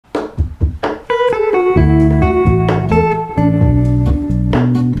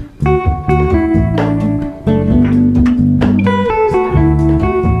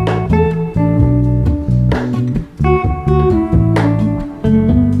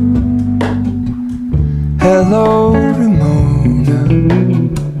Hello, Ramona.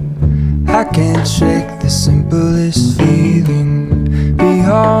 I can't shake the simplest feeling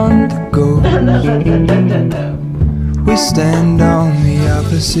beyond the ghost. We stand on the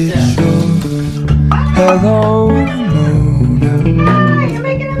opposite shore. Hello, Ramona.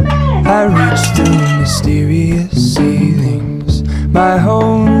 I reach through mysterious ceilings, my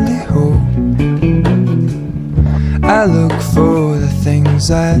only hope. I look for the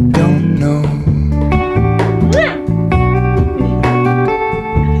things I don't know.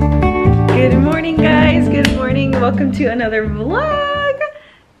 Good morning, guys. Good morning. Welcome to another vlog.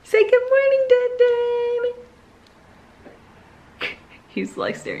 Say good morning, Dad. He's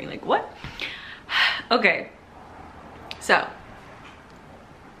like staring like, what? Okay, so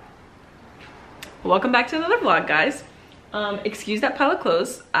welcome back to another vlog, guys. Excuse that pile of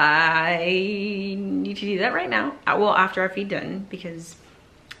clothes. I need to do that right now. Well, after I feed Dutton, because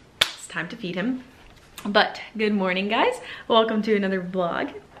it's time to feed him. But good morning, guys. Welcome to another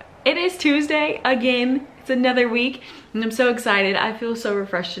vlog. It is Tuesday again. It's another week and I'm so excited. I feel so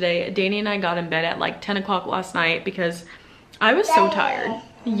refreshed today. Danny and I got in bed at like 10 o'clock last night because I was so tired.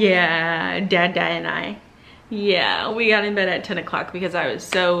 Yeah, Dad and I. Yeah, we got in bed at 10 o'clock because I was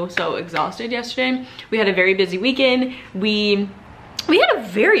so exhausted yesterday. We had a very busy weekend. We had a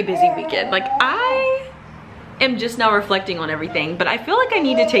very busy weekend. Like, I am just now reflecting on everything, but I feel like I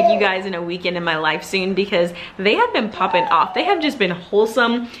need to take you guys in a weekend in my life soon because they have been popping off. They have just been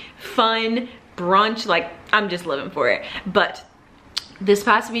wholesome, fun, brunch. Like, I'm just living for it. But this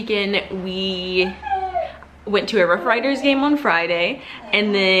past weekend, we went to a Rough Riders game on Friday,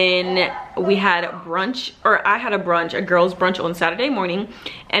 and then we had brunch, or I had a brunch, a girls brunch on Saturday morning,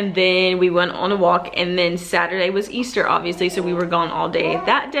 and then we went on a walk, and then Saturday was Easter, obviously, so we were gone all day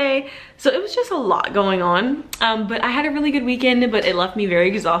that day. So it was just a lot going on, but I had a really good weekend, but it left me very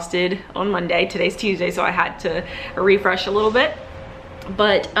exhausted on Monday. Today's Tuesday, so I had to refresh a little bit.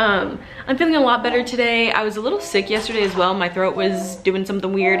 But I'm feeling a lot better today. I was a little sick yesterday as well. My throat was doing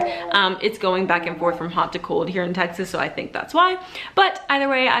something weird. It's going back and forth from hot to cold here in Texas, so I think that's why. But either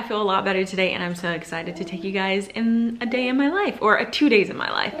way, I feel a lot better today, and I'm so excited to take you guys in a day in my life, or 2 days in my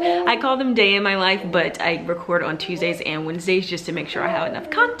life. I call them day in my life, but I record on Tuesdays and Wednesdays just to make sure I have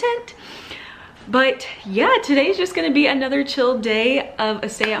enough content. But yeah, today's just gonna be another chill day of a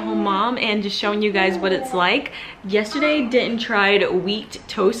stay-at-home mom and just showing you guys what it's like. Yesterday, Denton tried wheat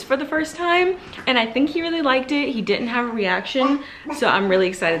toast for the first time, and I think he really liked it. He didn't have a reaction, so I'm really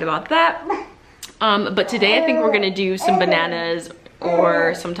excited about that. But today I think we're gonna do some bananas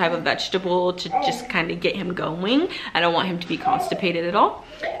or some type of vegetable to just kind of get him going. I don't want him to be constipated at all.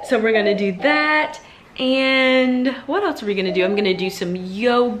 So we're gonna do that. And what else are we gonna do? I'm gonna do some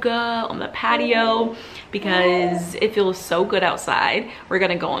yoga on the patio because it feels so good outside. We're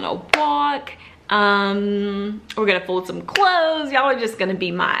gonna go on a walk. We're gonna fold some clothes. Y'all are just gonna be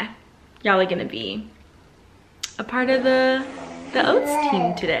y'all are gonna be a part of the oats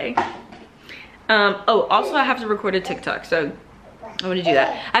team today. Oh, also I have to record a TikTok, so I'm gonna do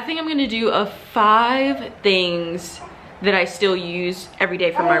that. I think I'm gonna do 5 things that I still use every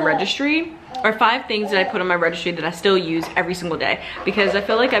day for my registry, or 5 things that I put on my registry that I still use every single day, because I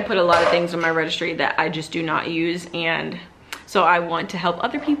feel like I put a lot of things on my registry that I just do not use, and so I want to help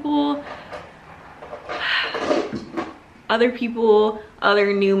other people,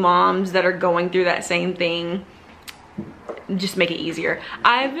 other new moms that are going through that same thing, just make it easier.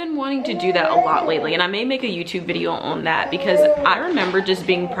 I've been wanting to do that a lot lately, and I may make a YouTube video on that because I remember just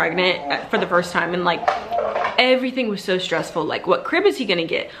being pregnant for the first time, and like everything was so stressful. Like, what crib is he gonna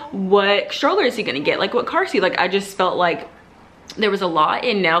get? What stroller is he gonna get? Like, what car seat? Like, I just felt like there was a lot.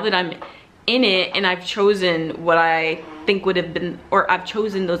 And now that I'm in it and I've chosen what I think would have been, or I've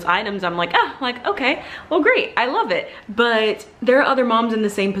chosen those items, I'm like, okay, well, great, I love it. But there are other moms in the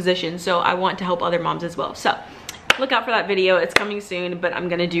same position, so I want to help other moms as well. So look out for that video. It's coming soon, but I'm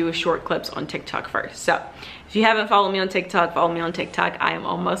gonna do short clips on TikTok first. So if you haven't followed me on TikTok, follow me on TikTok. I am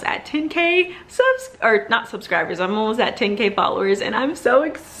almost at 10K not subscribers. I'm almost at 10K followers, and I'm so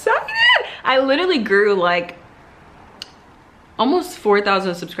excited. I literally grew like almost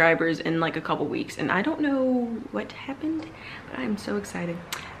 4,000 subscribers in like a couple weeks, and I don't know what happened, but I'm so excited.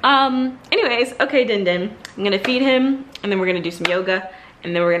 Anyways, okay, Din. I'm gonna feed him, and then we're gonna do some yoga,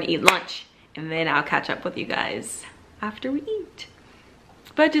 and then we're gonna eat lunch, and then I'll catch up with you guys after we eat.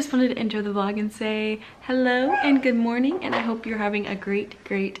 But I just wanted to enter the vlog and say hello and good morning, and I hope you're having a great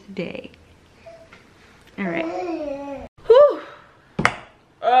day. All right. Whew.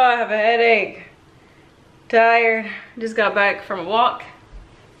 Oh, I have a headache. Tired. Just got back from a walk.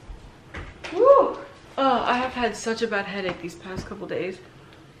 Woo. Oh, I have had such a bad headache these past couple days.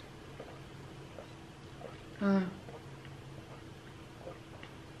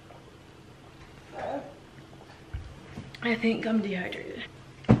 I think I'm dehydrated.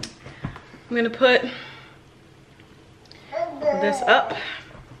 I'm gonna put this up.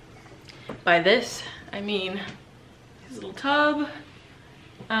 By this, I mean his little tub.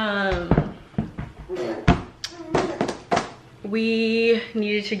 We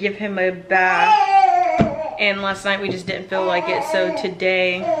needed to give him a bath, and last night we just didn't feel like it, so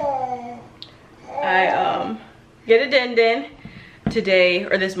today I get a din-din. Today,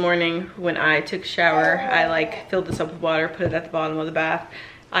 or this morning, when I took a shower, I like filled this up with water, put it at the bottom of the bath.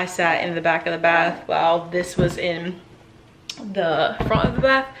 I sat in the back of the bath while this was in the front of the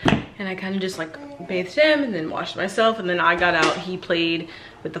bath, and I kind of just like bathed him and then washed myself, and then I got out. He played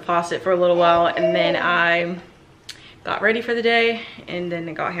with the faucet for a little while, and then I got ready for the day, and then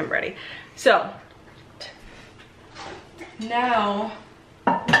I got him ready. So now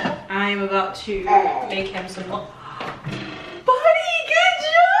I'm about to make him some lunch. Buddy, good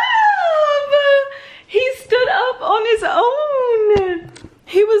job! He stood up on his own.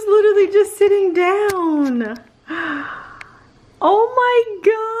 He was literally just sitting down. Oh my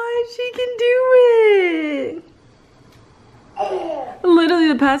gosh, he can do it. Literally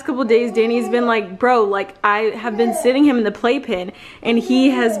the past couple days, Danny's been like, bro, like I have been sitting him in the playpen and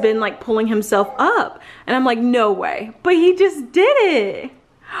he has been like pulling himself up. And I'm like, no way. But he just did it.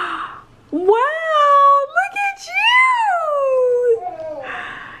 Wow, look at you.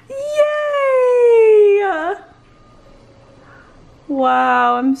 Yay.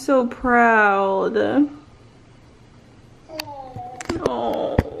 Wow, I'm so proud.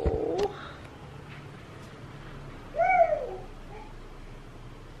 Oh.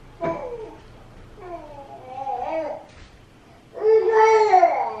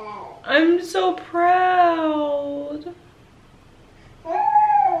 I'm so proud.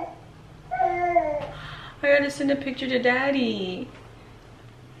 I gotta send a picture to Daddy.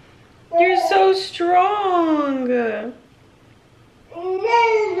 You're so strong.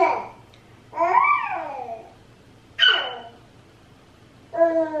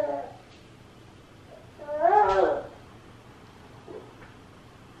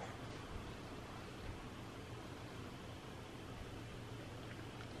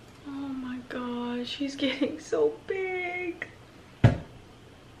 Oh my gosh, she's getting so big.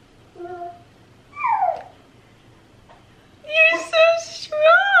 You're so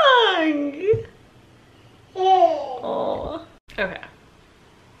strong. Oh. Okay.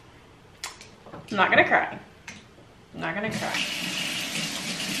 I'm not gonna cry. I'm not gonna cry.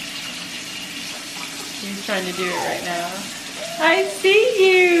 He's trying to do it right now. I see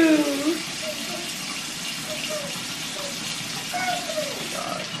you.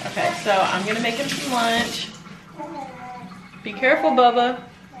 Okay, so I'm gonna make him some lunch. Be careful, Bubba.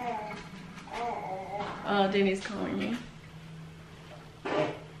 Oh, Danny's calling me.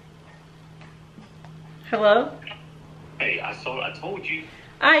 Hello? Hey, I told you.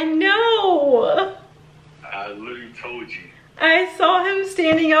 I know. I literally told you. I saw him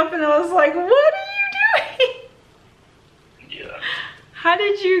standing up and I was like, what are you doing? Yeah. How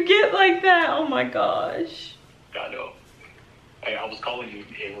did you get like that? Oh my gosh. I know. Hey, I was calling you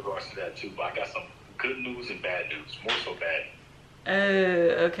in regards to that too, but I got some good news and bad news. More so bad.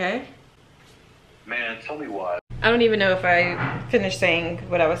 Okay. Man, tell me why. I don't even know if I finished saying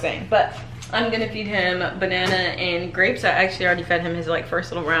what I was saying, but I'm gonna feed him banana and grapes. I actually already fed him his like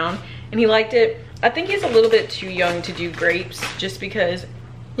first little round and he liked it. I think he's a little bit too young to do grapes just because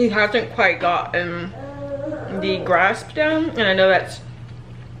he hasn't quite gotten the grasp down, and I know that's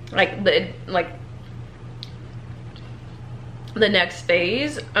like the next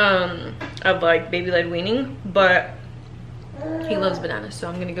phase of like baby led weaning, but he loves bananas, so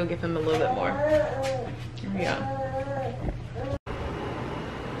I'm gonna go give him a little bit more. Yeah.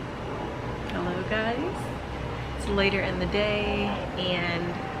 Hello guys, it's later in the day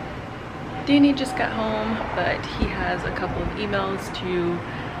and Danny just got home, but he has a couple of emails to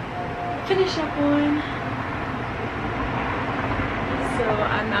finish up on. So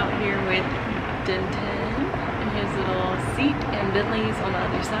I'm out here with Denton in his little seat and Bentley's on the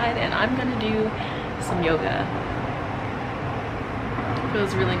other side, and I'm gonna do some yoga. It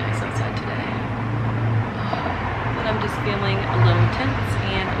feels really nice outside today. But I'm just feeling a little tense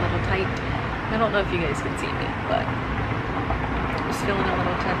and a little tight. I don't know if you guys can see me, but I'm just feeling a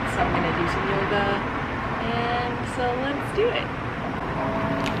little tense, so I'm gonna do some yoga. And so let's do it.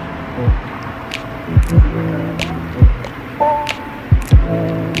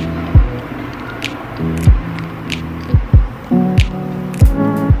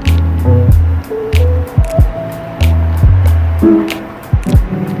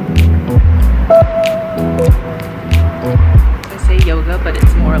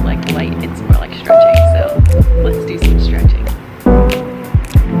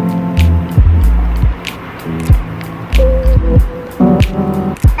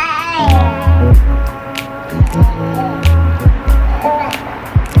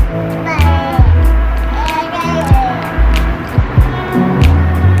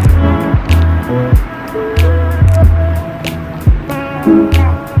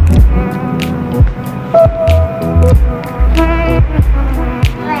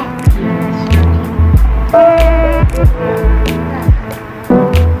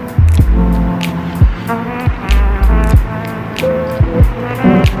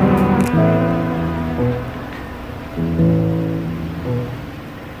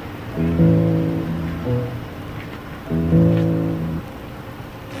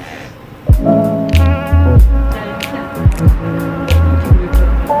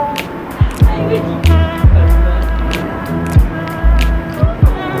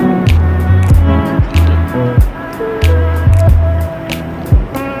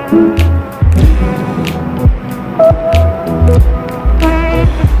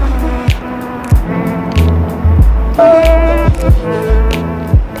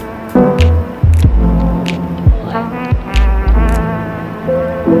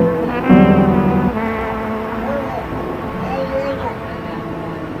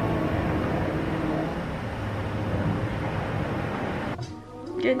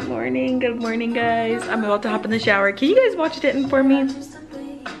 Good morning guys. I'm about to hop in the shower. Can you guys watch it for me?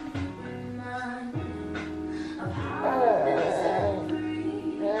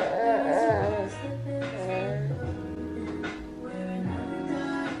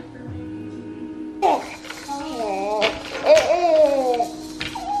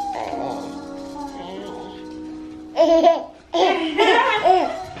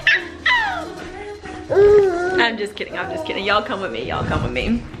 I'm just kidding, I'm just kidding. Y'all come with me, y'all come with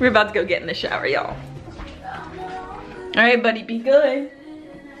me. We're about to go get in the shower, y'all. All right, buddy, be good.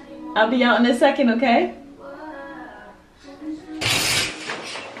 I'll be out in a second, okay?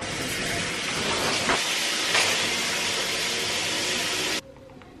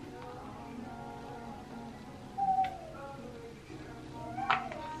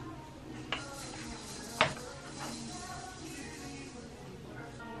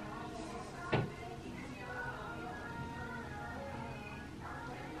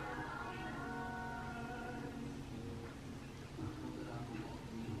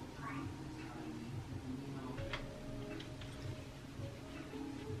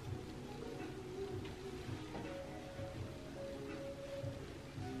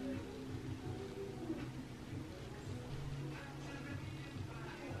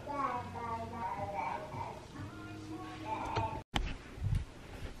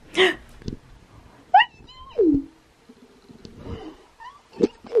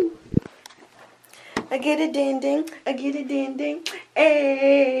 I get a ding ding, I get a ding ding,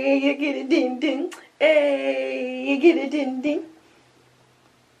 hey, I get a ding ding, hey, I get a ding ding.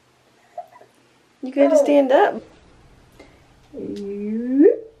 You gotta stand up. Look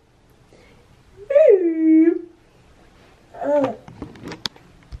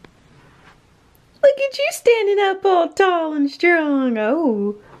at you standing up all tall and strong.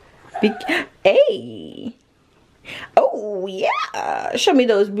 Oh, hey. Oh yeah, show me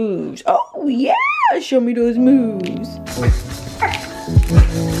those moves. Oh yeah, show me those moves.